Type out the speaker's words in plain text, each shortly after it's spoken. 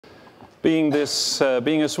Being a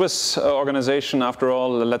Swiss organization, after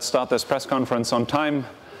all, let's start this press conference on time.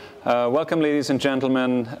 Welcome, ladies and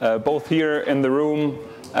gentlemen, both here in the room,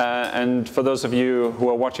 and for those of you who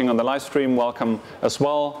are watching on the live stream, welcome as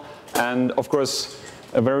well. And of course,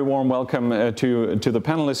 a very warm welcome to the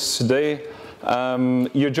panelists today.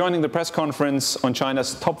 You're joining the press conference on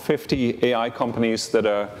China's top 50 AI companies that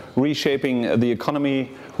are reshaping the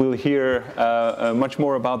economy. We'll hear much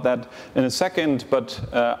more about that in a second, but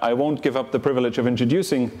I won't give up the privilege of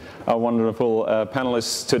introducing our wonderful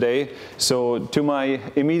panelists today. So to my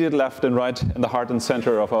immediate left and right, in the heart and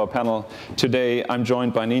center of our panel today, I'm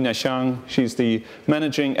joined by Nina Xiang. She's the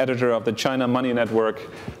managing editor of the China Money Network,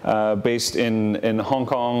 based in Hong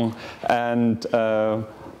Kong. And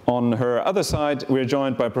on her other side, we're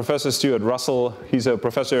joined by Professor Stuart Russell. He's a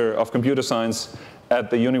professor of computer science at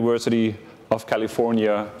the University of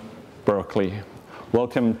California, Berkeley.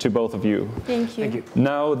 Welcome to both of you. Thank you. Thank you.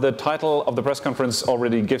 Now, the title of the press conference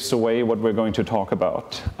already gives away what we're going to talk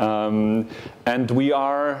about. And we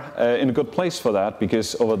are in a good place for that,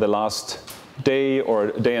 because over the last day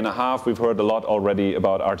or day and a half, we've heard a lot already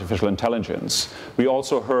about artificial intelligence. We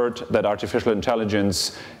also heard that artificial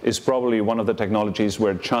intelligence is probably one of the technologies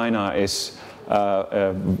where China is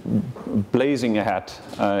blazing ahead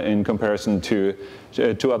in comparison to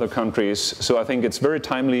other countries. So I think it's very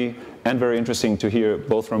timely and very interesting to hear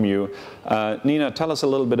both from you. Nina, tell us a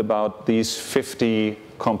little bit about these 50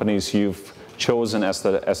 companies you've chosen as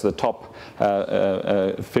the top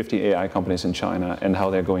 50 AI companies in China and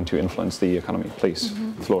how they're going to influence the economy. Please,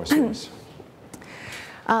 the floor is yours.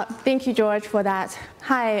 Thank you, George, for that.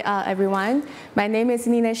 Hi, everyone. My name is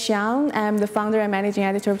Nina Xiang. I'm the founder and managing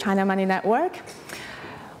editor of China Money Network.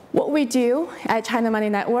 What we do at China Money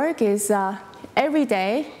Network is every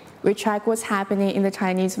day we track what's happening in the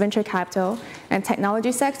Chinese venture capital and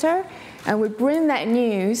technology sector, and we bring that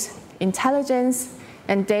news, intelligence,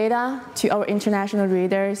 and data to our international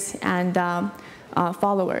readers and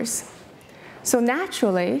followers. So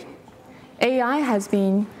naturally, AI has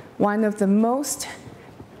been one of the most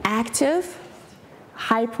active,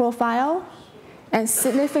 high-profile, and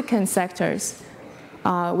significant sectors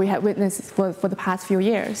we have witnessed for the past few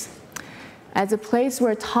years. As a place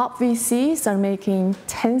where top VCs are making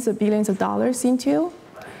tens of billions of dollars into,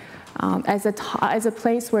 as a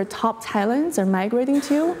place where top talents are migrating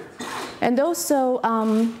to, and also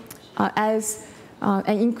as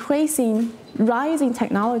an increasing, rising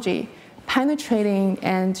technology penetrating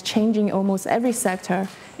and changing almost every sector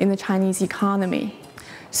in the Chinese economy.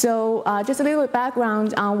 So just a little bit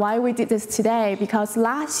background on why we did this today, because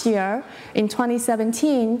last year, in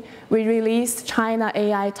 2017, we released China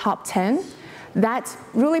AI Top 10. That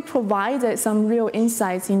really provided some real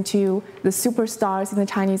insights into the superstars in the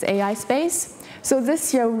Chinese AI space. So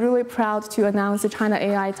this year, we're really proud to announce the China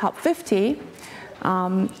AI Top 50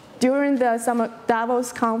 during the Summer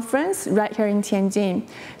Davos conference right here in Tianjin.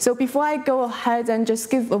 So before I go ahead and just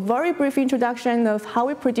give a very brief introduction of how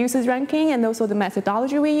we produce this ranking and also the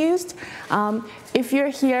methodology we used, if you're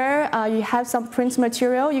here, you have some print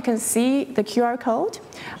material, you can see the QR code.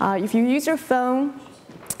 If you use your phone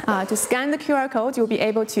to scan the QR code, you'll be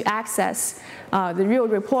able to access the real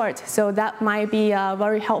report. So that might be a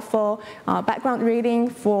very helpful background reading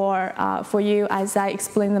for you as I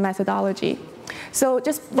explain the methodology. So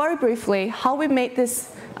just very briefly, how we made this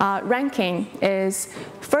ranking is,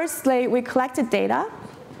 firstly, we collected data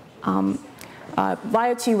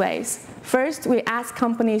via two ways. First, we asked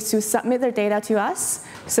companies to submit their data to us.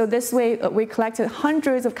 So this way, we collected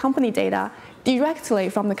hundreds of company data directly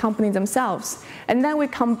from the company themselves. And then we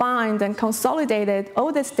combined and consolidated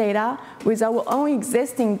all this data with our own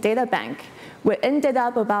existing data bank. We ended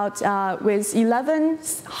up with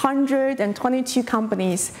 1,122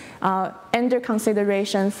 companies under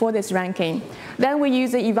consideration for this ranking. Then we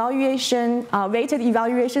use the weighted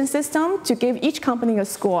evaluation system to give each company a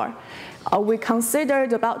score. We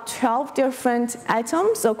considered about 12 different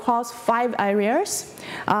items across 5 areas.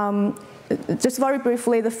 Just very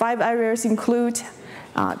briefly, the 5 areas include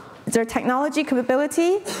their technology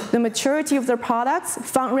capability, the maturity of their products,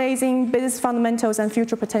 fundraising, business fundamentals, and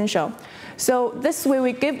future potential. So this way,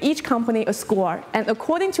 we give each company a score. And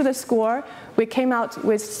according to the score, we came out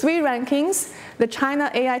with 3 rankings: the China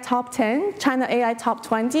AI Top 10, China AI Top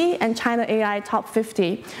 20, and China AI Top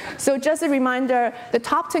 50. So just a reminder, the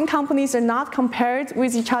top 10 companies are not compared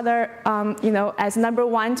with each other as number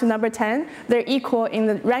 1 to number 10. They're equal in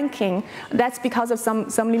the ranking. That's because of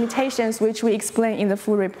some limitations, which we explain in the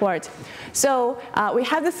full report. So we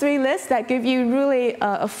have the 3 lists that give you really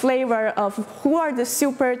a flavor of who are the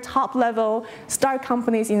super top-level level start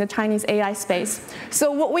companies in the Chinese AI space.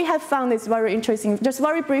 So what we have found is very interesting. Just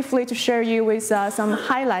very briefly to share you with some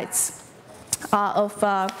highlights of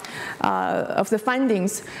the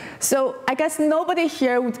findings. So I guess nobody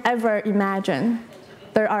here would ever imagine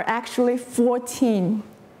there are actually 14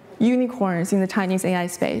 unicorns in the Chinese AI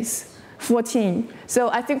space. 14.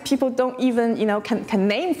 So I think people don't even can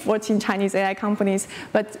name 14 Chinese AI companies,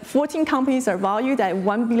 but 14 companies are valued at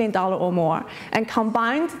 $1 billion or more. And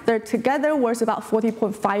combined, they're together worth about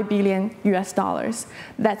 $40.5 billion US.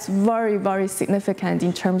 That's very, very significant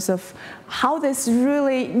in terms of how this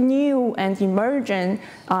really new and emerging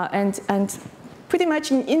and pretty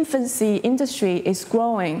much in infancy industry is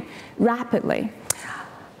growing rapidly.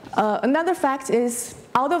 Another fact is,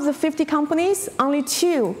 out of the 50 companies, only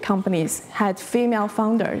 2 companies had female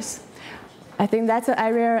founders. I think that's an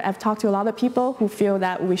area I've talked to a lot of people who feel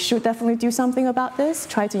that we should definitely do something about this,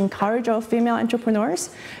 try to encourage our female entrepreneurs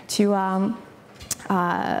to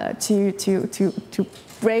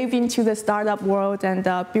brave into the startup world and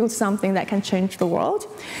build something that can change the world.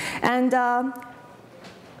 And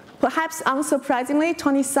perhaps unsurprisingly,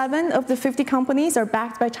 27 of the 50 companies are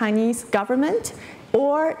backed by Chinese government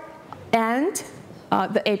and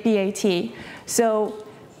the BAT. So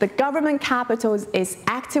the government capital is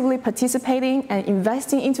actively participating and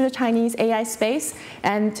investing into the Chinese AI space.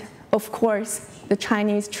 And of course, the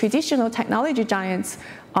Chinese traditional technology giants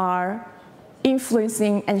are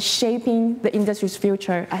influencing and shaping the industry's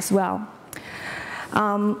future as well.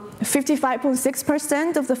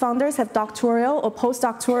 55.6% of the founders have doctoral or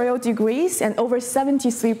postdoctoral degrees, and over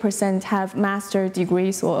 73% have master's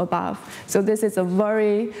degrees or above. So this is a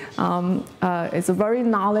very,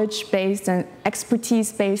 knowledge-based and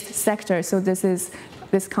expertise-based sector. So this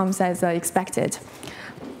comes as expected.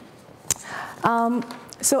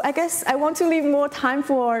 So I guess I want to leave more time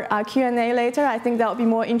for Q&A later. I think that will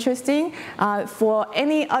be more interesting. For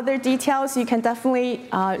any other details, you can definitely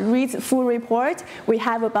read the full report. We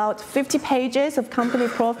have about 50 pages of company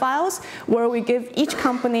profiles where we give each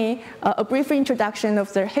company a brief introduction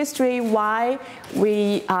of their history, why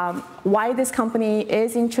this company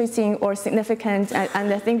is interesting or significant.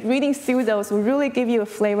 And I think reading through those will really give you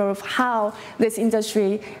a flavor of how this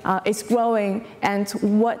industry is growing and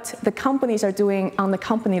what the companies are doing on the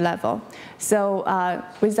company level. So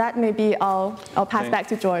with that, maybe I'll pass back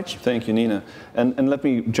to Georg. Thank you, Nina. And let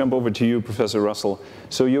me jump over to you, Professor Russell.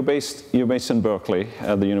 So you're based in Berkeley,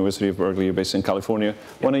 at the University of Berkeley. You're based in California.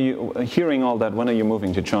 When are you, hearing all that, when are you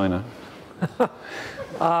moving to China?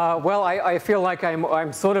 Well, I feel like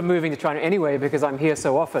I'm sort of moving to China anyway because I'm here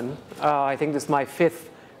so often. I think this is my 5th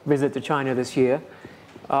visit to China this year.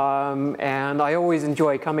 And I always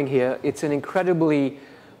enjoy coming here. It's an incredibly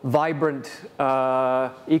vibrant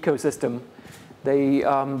ecosystem.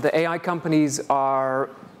 The AI companies are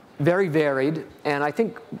very varied, and I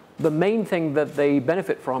think the main thing that they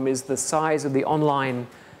benefit from is the size of the online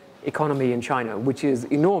economy in China, which is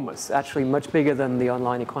enormous, actually much bigger than the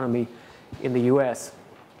online economy in the US.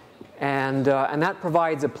 And that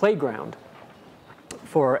provides a playground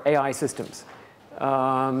for AI systems.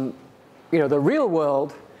 The real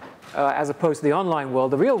world, as opposed to the online world,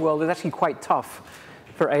 the real world is actually quite tough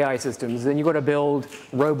for AI systems. And you've got to build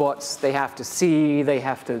robots. They have to see, they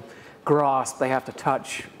have to grasp, they have to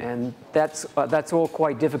touch. And that's all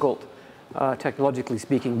quite difficult, technologically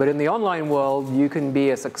speaking. But in the online world, you can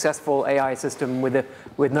be a successful AI system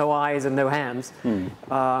with no eyes and no hands.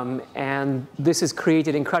 And this has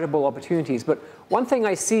created incredible opportunities. But one thing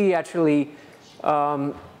I see actually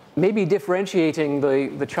maybe differentiating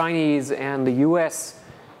the Chinese and the US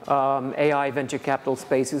AI venture capital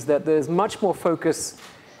space is that there's much more focus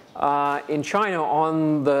in China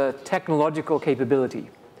on the technological capability,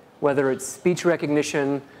 whether it's speech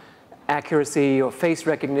recognition, accuracy, or face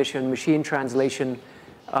recognition, machine translation,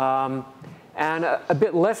 and a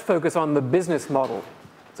bit less focus on the business model.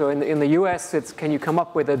 So in the US, it's can you come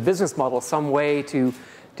up with a business model, some way to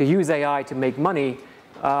use AI to make money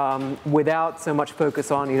without so much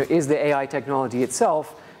focus on, is the AI technology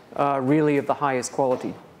itself really of the highest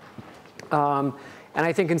quality? And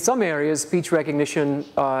I think in some areas, speech recognition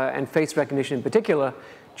and face recognition in particular,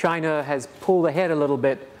 China has pulled ahead a little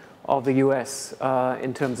bit of the US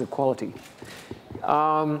in terms of quality.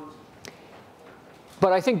 But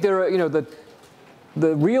I think there are,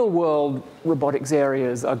 the real world robotics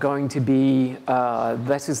areas are going to be,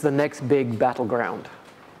 this is the next big battleground.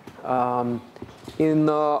 In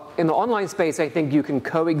the online space, I think you can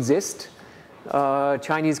coexist.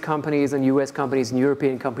 Chinese companies and US companies and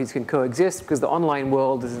European companies can coexist because the online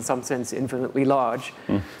world is in some sense infinitely large.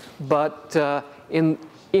 But in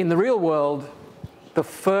the real world, the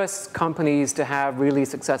first companies to have really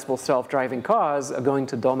successful self-driving cars are going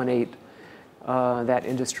to dominate that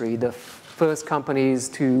industry. The first companies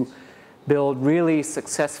to build really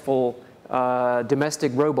successful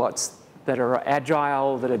domestic robots that are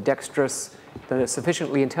agile, that are dexterous, that are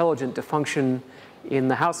sufficiently intelligent to function in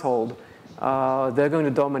the household, they're going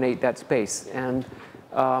to dominate that space. And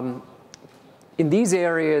in these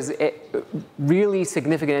areas, really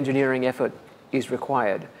significant engineering effort is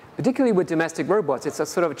required. Particularly with domestic robots, it's a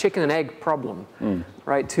sort of a chicken and egg problem,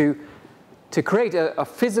 right? To create a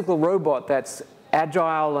physical robot that's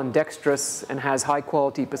agile and dexterous and has high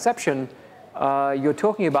quality perception, you're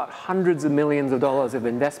talking about hundreds of millions of dollars of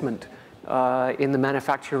investment in the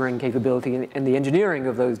manufacturing capability and the engineering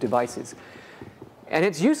of those devices. And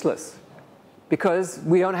it's useless because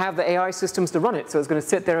we don't have the AI systems to run it, so it's going to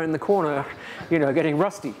sit there in the corner, getting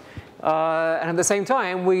rusty. And at the same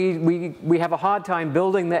time, we have a hard time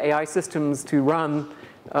building the AI systems to run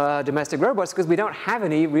domestic robots because we don't have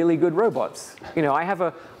any really good robots. I have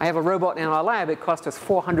a robot in our lab. It cost us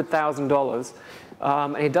 $400,000,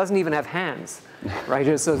 and it doesn't even have hands, right?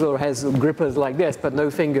 It sort of has grippers like this, but no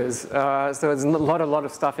fingers. So there's a lot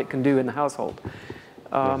of stuff it can do in the household.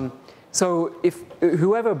 So if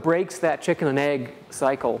whoever breaks that chicken and egg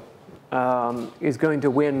cycle is going to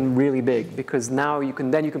win really big, because now you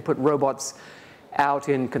can put robots out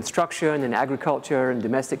in construction and agriculture and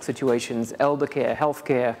domestic situations, elder care, health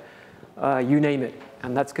care, you name it.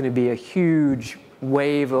 And that's going to be a huge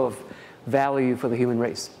wave of value for the human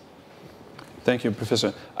race. Thank you,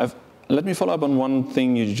 Professor. Let me follow up on one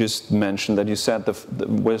thing you just mentioned, that you said the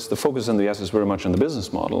focus in the US is very much on the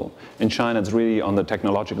business model. In China, it's really on the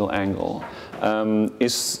technological angle.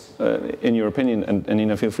 In your opinion, and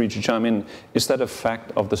Nina, feel free to chime in, is that a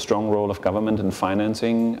fact of the strong role of government in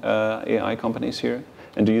financing AI companies here?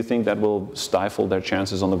 And do you think that will stifle their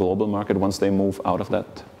chances on the global market once they move out of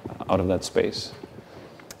that space?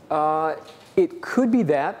 It could be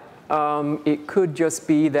that. It could just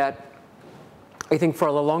be that I think for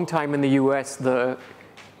a long time in the US, the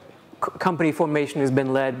company formation has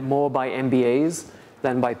been led more by MBAs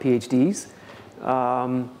than by PhDs.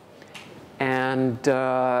 And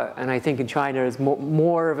I think in China it's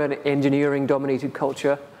more of an engineering-dominated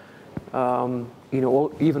culture, even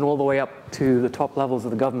all the way up to the top levels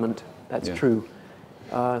of the government. That's true.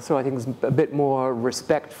 So I think there's a bit more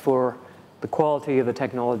respect for the quality of the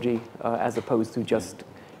technology as opposed to just,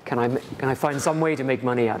 can I find some way to make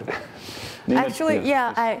money out of it? Actually,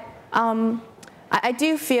 I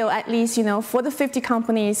do feel, at least, for the 50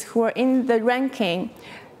 companies who are in the ranking,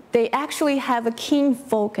 they actually have a keen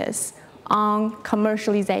focus on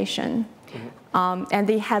commercialization. And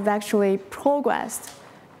they have actually progressed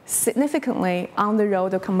significantly on the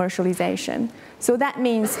road of commercialization. So that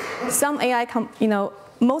means some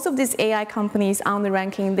most of these AI companies on the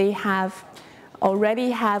ranking, they already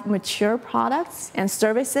have mature products and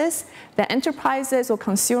services that enterprises or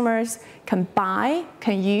consumers can buy,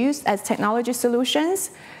 can use as technology solutions.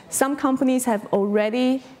 Some companies have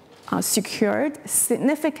already secured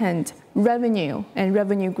significant revenue and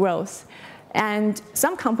revenue growth. And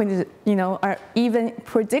some companies, are even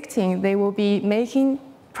predicting they will be making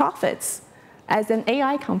profits as an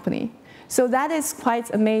AI company. So that is quite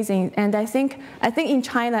amazing. And I think in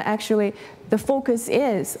China, actually, the focus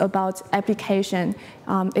is about application.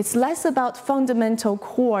 It's less about fundamental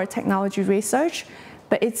core technology research,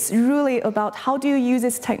 but it's really about how do you use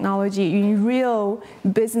this technology in real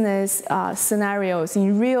business scenarios,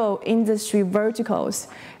 in real industry verticals,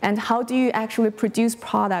 and how do you actually produce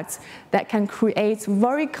products that can create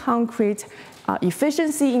very concrete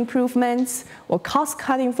efficiency improvements or cost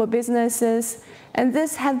cutting for businesses. And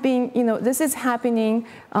this is happening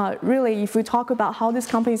really, if we talk about how these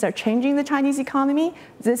companies are changing the Chinese economy,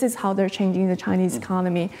 this is how they're changing the Chinese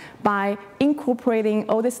economy, by incorporating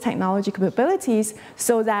all these technology capabilities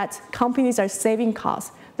so that companies are saving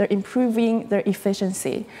costs, they're improving their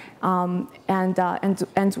efficiency. And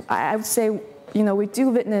I would say, we do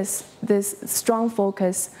witness this strong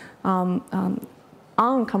focus on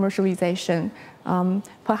commercialization.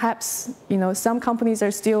 Perhaps some companies are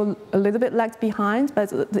still a little bit lagged behind, but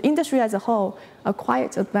the industry as a whole are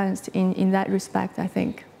quite advanced in that respect, I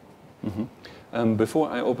think. Before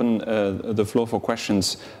I open the floor for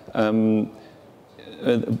questions,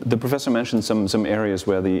 the professor mentioned some areas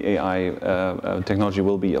where the AI technology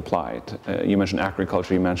will be applied. You mentioned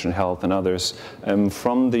agriculture, you mentioned health, and others.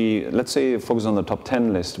 From the, let's say, focus on the top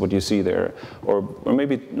 10 list, what you see there, or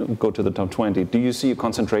maybe go to the top 20. Do you see a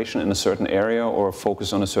concentration in a certain area or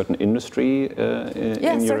focus on a certain industry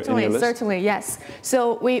in your list? Certainly, yes.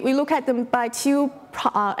 So we look at them by two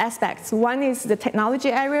aspects. One is the technology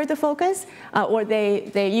area to focus, or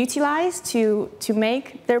they utilize to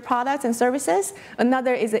make their products and services.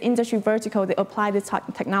 Another is the industry vertical. They apply the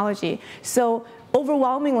technology. So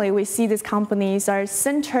overwhelmingly, we see these companies are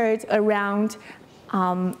centered around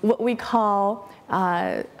what we call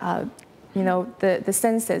the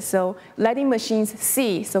senses. So letting machines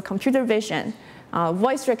see, so computer vision,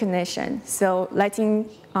 voice recognition, so letting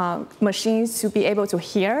machines to be able to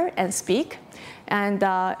hear and speak, and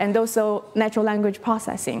also natural language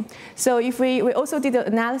processing. So if we also did an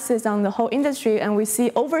analysis on the whole industry, and we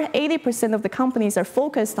see over 80% of the companies are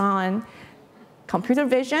focused on computer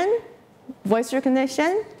vision, voice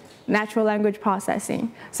recognition, natural language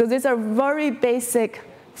processing. So these are very basic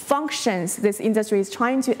functions this industry is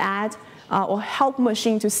trying to add or help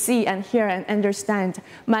machine to see and hear and understand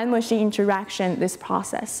man-machine interaction, this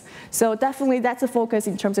process. So definitely that's a focus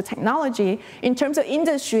in terms of technology. In terms of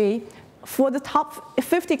industry, for the top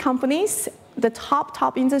 50 companies, the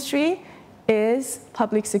top industry is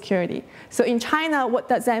public security. So in China, what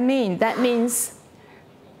does that mean? That means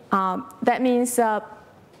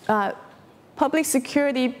public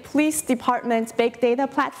security, police department, big data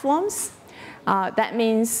platforms. That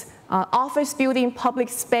means office building, public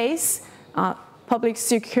space, public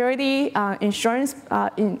security, insurance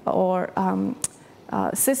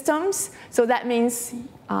systems. So that means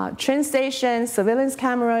train stations, surveillance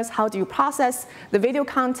cameras, how do you process the video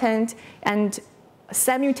content and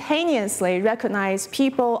simultaneously recognize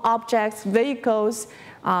people, objects, vehicles,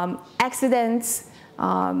 accidents,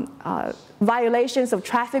 violations of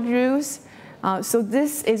traffic rules. So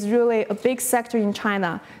this is really a big sector in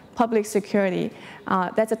China, public security.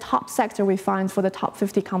 That's a top sector we find for the top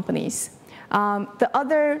 50 companies. The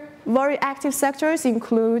other very active sectors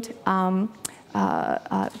include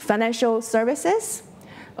financial services,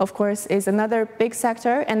 of course, is another big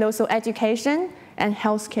sector, and also education and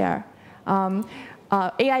healthcare.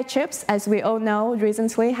 AI chips, as we all know,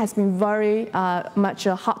 recently has been very much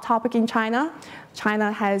a hot topic in China.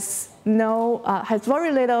 China has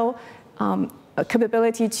very little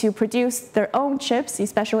capability to produce their own chips,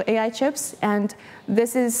 especially AI chips, and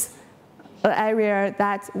this is an area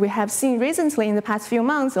that we have seen recently in the past few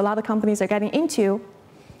months, a lot of companies are getting into.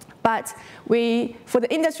 But for the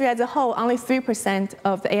industry as a whole, only 3%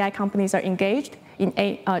 of the AI companies are engaged in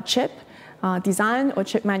chip design or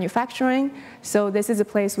chip manufacturing. So this is a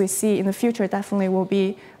place we see in the future definitely will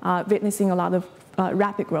be witnessing a lot of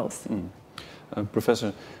rapid growth.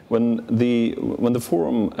 Professor, when the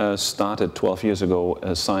forum started 12 years ago,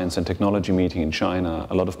 a science and technology meeting in China,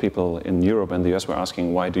 a lot of people in Europe and the US were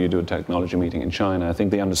asking, why do you do a technology meeting in China? I think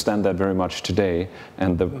they understand that very much today,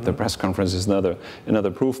 and the press conference is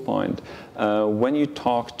another proof point. When you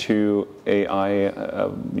talk to AI,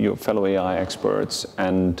 your fellow AI experts,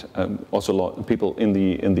 and also a lot of people in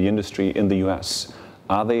the industry in the US,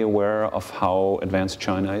 are they aware of how advanced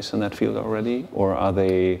China is in that field already, or are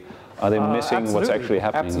they missing what's actually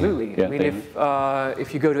happening? Absolutely. Yeah, I mean,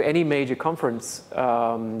 if you go to any major conference,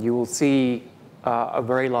 you will see a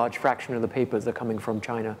very large fraction of the papers are coming from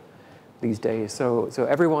China these days. So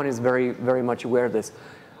everyone is very, very much aware of this.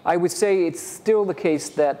 I would say it's still the case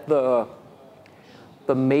that the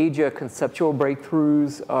major conceptual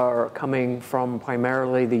breakthroughs are coming from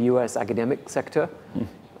primarily the US academic sector.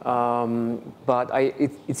 But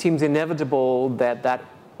it seems inevitable that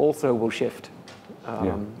also will shift.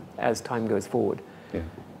 As time goes forward.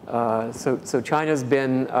 Yeah. So China's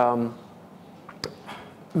been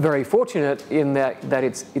very fortunate in that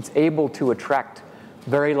it's able to attract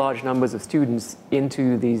very large numbers of students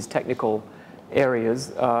into these technical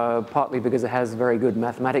areas, partly because it has very good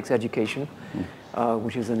mathematics education,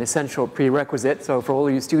 which is an essential prerequisite. So for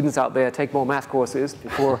all you students out there, take more math courses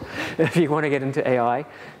if you want to get into AI.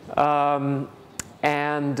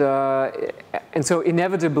 And so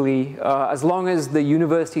inevitably, as long as the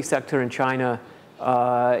university sector in China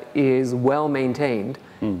is well maintained,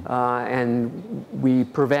 and we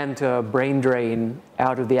prevent a brain drain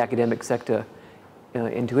out of the academic sector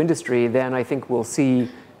into industry, then I think we'll see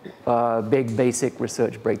big basic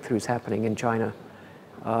research breakthroughs happening in China.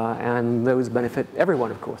 And those benefit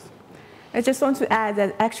everyone, of course. I just want to add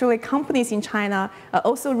that actually companies in China are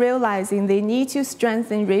also realizing they need to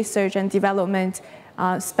strengthen research and development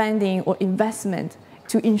spending or investment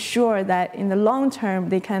to ensure that in the long term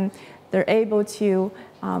they're able to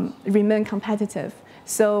remain competitive.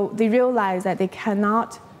 So they realize that they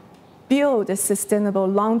cannot build a sustainable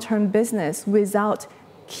long-term business without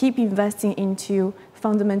keep investing into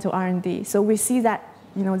fundamental R&D. So we see that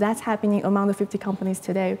that's happening among the 50 companies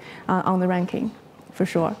today on the ranking, for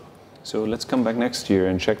sure. So let's come back next year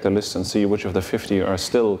and check the list and see which of the 50 are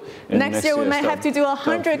still in next year. We might have to do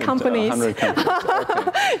 100 companies. 100 companies.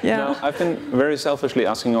 Okay. Yeah. Now, I've been very selfishly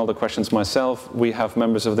asking all the questions myself. We have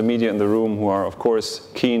members of the media in the room who are, of course,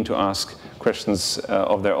 keen to ask questions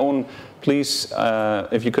of their own. Please,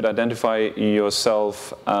 if you could identify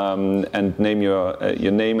yourself and name your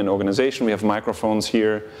name and organization. We have microphones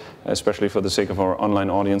here, especially for the sake of our online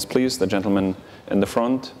audience. Please, the gentleman in the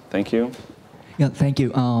front. Thank you. Yeah, thank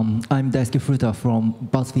you. I'm Daisuke Furuta from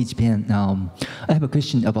BuzzFeed Japan. I have a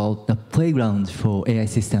question about the playground for AI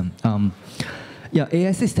system. Yeah,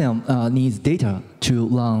 AI system needs data to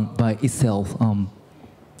learn by itself.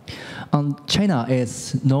 China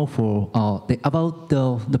is known for about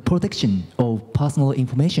the protection of personal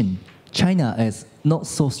information. China is not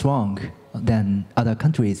so strong than other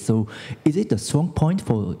countries. So, is it a strong point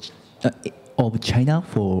for of China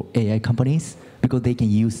for AI companies because they can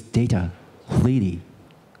use data freely?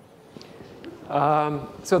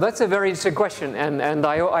 So that's a very interesting question, and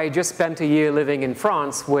I just spent a year living in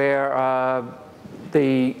France where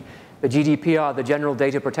the GDPR, the General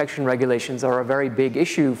Data Protection Regulations, are a very big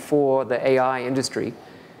issue for the AI industry.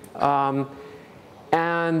 I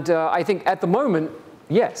think at the moment,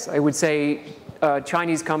 yes, I would say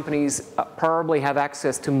Chinese companies probably have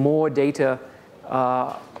access to more data,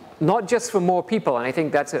 not just for more people, and I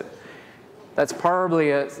think that's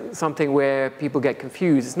probably something where people get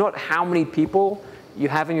confused. It's not how many people you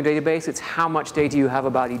have in your database, it's how much data you have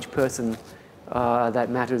about each person that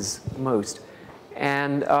matters most.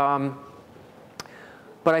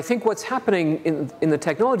 But I think what's happening in the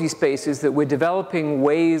technology space is that we're developing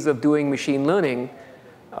ways of doing machine learning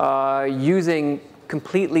using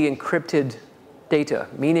completely encrypted data,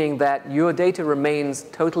 meaning that your data remains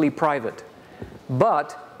totally private,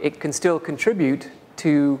 but it can still contribute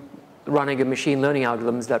to running a machine learning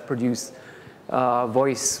algorithms that produce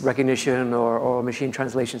voice recognition or machine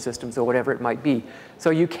translation systems or whatever it might be. So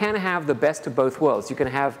you can have the best of both worlds. You can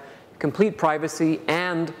have complete privacy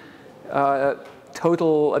and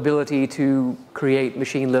total ability to create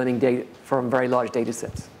machine learning data from very large data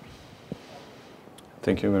sets.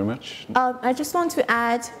 Thank you very much. I just want to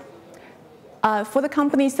add, for the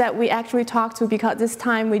companies that we actually talked to, because this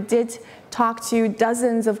time we did talk to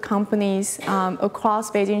dozens of companies across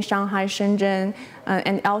Beijing, Shanghai, Shenzhen,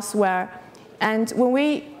 and elsewhere. And when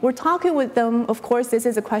we were talking with them, of course, this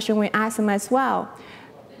is a question we asked them as well.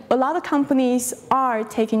 A lot of companies are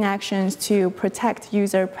taking actions to protect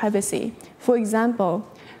user privacy. For example,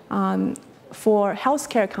 for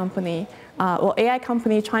healthcare company, or AI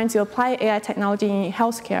company trying to apply AI technology in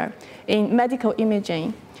healthcare, in medical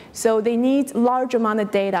imaging. So they need large amount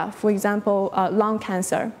of data, for example, lung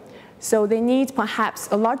cancer. So they need perhaps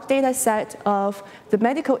a large data set of the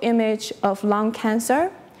medical image of lung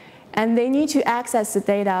cancer, and they need to access the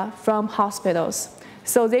data from hospitals.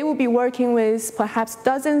 So they will be working with perhaps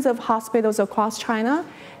dozens of hospitals across China.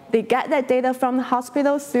 They get that data from the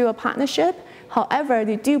hospitals through a partnership. However,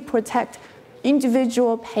 they do protect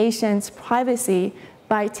individual patients' privacy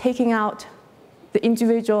by taking out the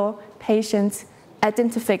individual patient's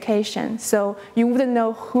identification. So you wouldn't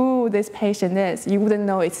know who this patient is. You wouldn't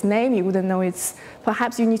know its name. You wouldn't know its,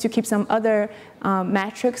 perhaps you need to keep some other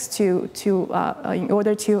metrics in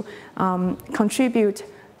order to contribute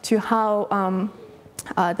to how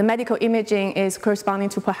the medical imaging is corresponding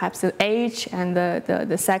to perhaps the age and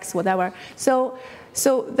the sex, whatever. So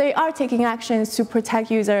they are taking actions to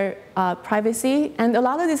protect user privacy, and a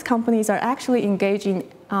lot of these companies are actually engaging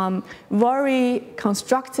very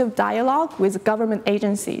constructive dialogue with government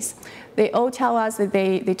agencies. They all tell us that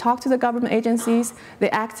they talk to the government agencies. They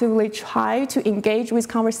actively try to engage with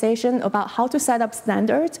conversation about how to set up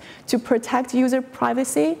standards to protect user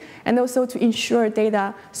privacy and also to ensure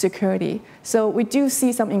data security. So we do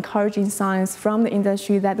see some encouraging signs from the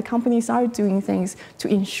industry that the companies are doing things to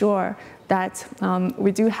ensure that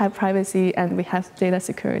we do have privacy and we have data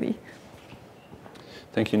security.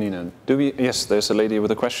 Thank you, Nina. Yes, there's a lady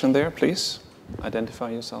with a question there, please.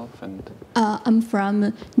 Identify yourself. I'm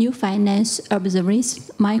from New Finance Observatory.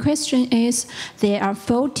 My question is, there are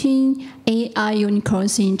 14 AI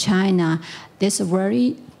unicorns in China. That's a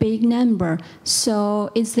very big number.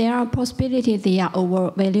 So is there a possibility they are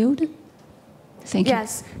overvalued? Thank you.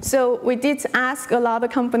 Yes, so we did ask a lot of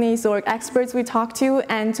companies or experts we talked to,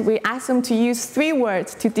 and we asked them to use 3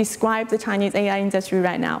 words to describe the Chinese AI industry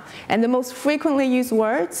right now. And the most frequently used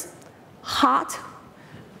words, hot,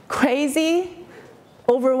 crazy,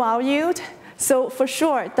 overvalued. So for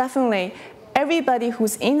sure, definitely, everybody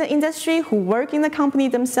who's in the industry, who work in the company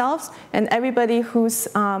themselves, and everybody who's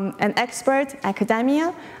an expert,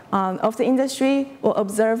 academia of the industry or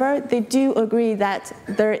observer, they do agree that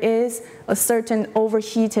there is a certain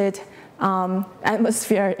overheated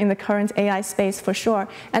atmosphere in the current AI space for sure.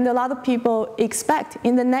 And a lot of people expect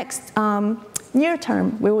in the next near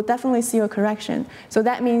term, we will definitely see a correction. So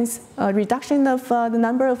that means a reduction of the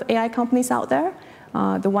number of AI companies out there.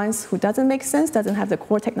 The ones who doesn't make sense, doesn't have the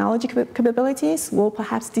core technology capabilities will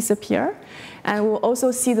perhaps disappear. And we'll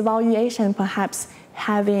also see the valuation perhaps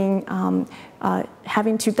having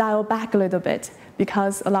to dial back a little bit,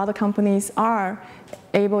 because a lot of companies are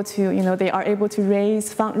able to, they are able to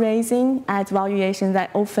raise fundraising at valuation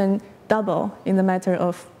that often double in the matter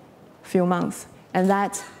of few months. And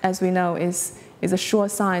that, as we know, is a sure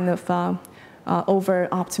sign of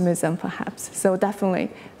over-optimism, perhaps. So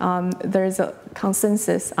definitely, there's a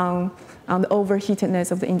consensus on the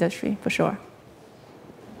overheatedness of the industry, for sure.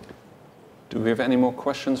 Do we have any more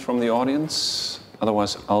questions from the audience?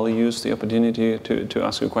 Otherwise, I'll use the opportunity to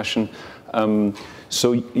ask a question.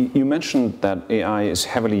 So you mentioned that AI is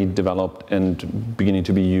heavily developed and beginning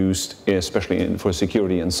to be used, especially for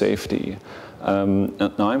security and safety.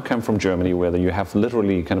 Now, I come from Germany, where you have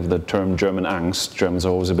literally kind of the term German Angst. Germans are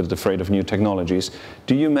always a bit afraid of new technologies.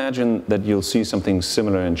 Do you imagine that you'll see something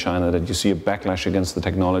similar in China, that you see a backlash against the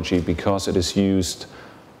technology because it is used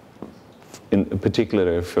in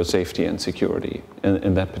particular for safety and security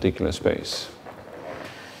in that particular space?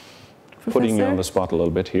 Professor? Putting you on the spot a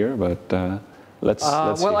little bit here, but let's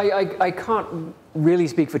well, see. I can't really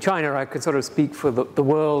speak for China. I could sort of speak for the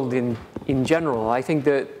world in general. I think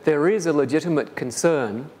that there is a legitimate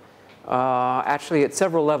concern, actually at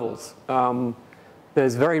several levels.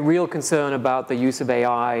 There's very real concern about the use of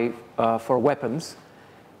AI for weapons.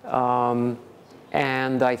 And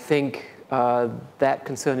I think that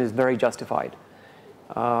concern is very justified.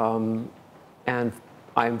 And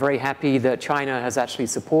I'm very happy that China has actually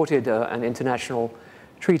supported an international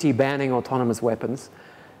treaty banning autonomous weapons.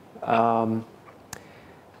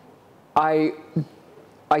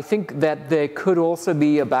 I think that there could also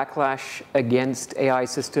be a backlash against AI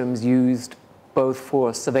systems used both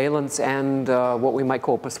for surveillance and what we might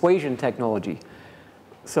call persuasion technology.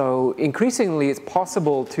 So increasingly, it's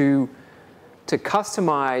possible to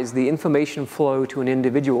customize the information flow to an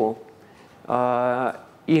individual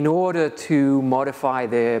in order to modify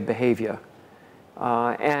their behavior.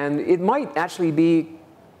 And it might actually be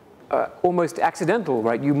almost accidental,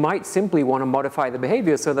 right? You might simply want to modify the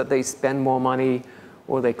behavior so that they spend more money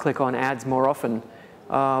or they click on ads more often.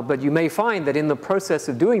 But you may find that in the process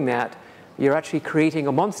of doing that, you're actually creating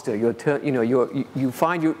a monster. You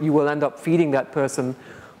find you will end up feeding that person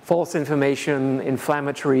false information,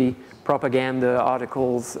 inflammatory propaganda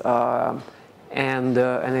articles, and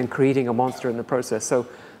then creating a monster in the process. So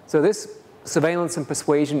this surveillance and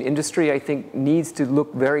persuasion industry, I think, needs to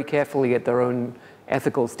look very carefully at their own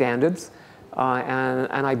ethical standards.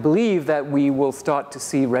 And I believe that we will start to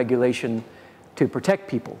see regulation to protect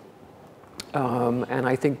people. And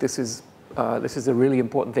I think this is a really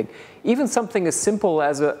important thing. Even something as simple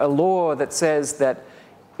as a law that says that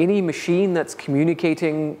any machine that's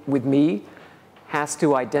communicating with me has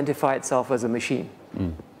to identify itself as a machine,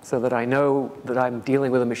 so that I know that I'm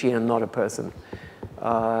dealing with a machine and not a person.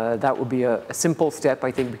 That would be a simple step.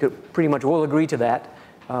 I think we could pretty much all agree to that,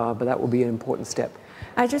 but that would be an important step.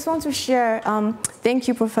 I just want to share, thank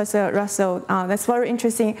you, Professor Russell. That's very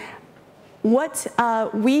interesting. What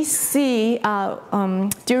we see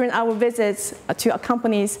during our visits to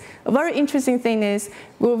companies, a very interesting thing is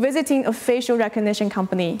we're visiting a facial recognition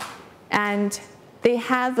company, and they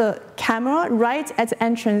have a camera right at the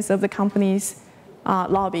entrance of the company's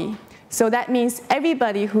lobby. So that means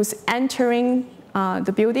everybody who's entering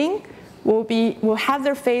the building will have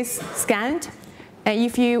their face scanned, and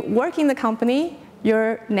if you work in the company,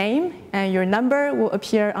 your name and your number will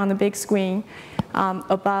appear on the big screen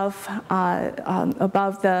above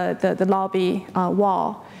the lobby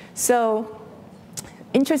wall. So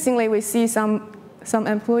interestingly, we see some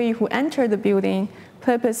employee who enter the building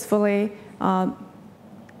purposefully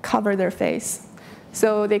cover their face.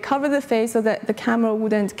 So they cover the face so that the camera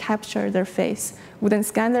wouldn't capture their face, wouldn't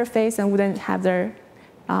scan their face, and wouldn't have their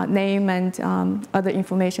name and other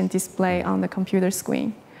information display on the computer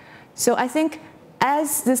screen. So I think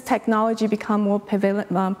as this technology becomes more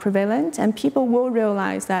prevalent, and people will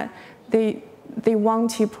realize that they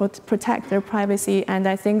want to protect their privacy, and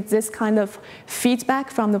I think this kind of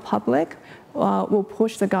feedback from the public will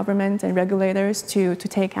push the government and regulators to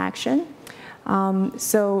take action.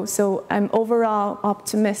 So I'm overall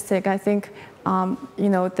optimistic. I think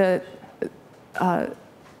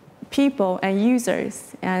people and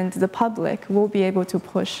users and the public will be able to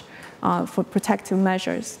push for protective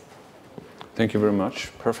measures. Thank you very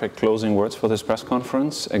much. Perfect closing words for this press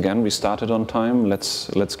conference. Again, we started on time.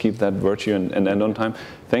 Let's keep that virtue and end on time.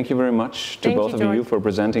 Thank you very much to both of you for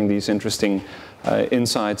presenting these interesting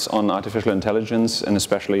insights on artificial intelligence and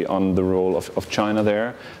especially on the role of China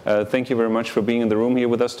there. Thank you very much for being in the room here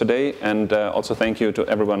with us today, and also thank you to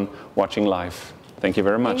everyone watching live. Thank you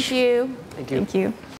very much. Thank you. Thank you. Thank you.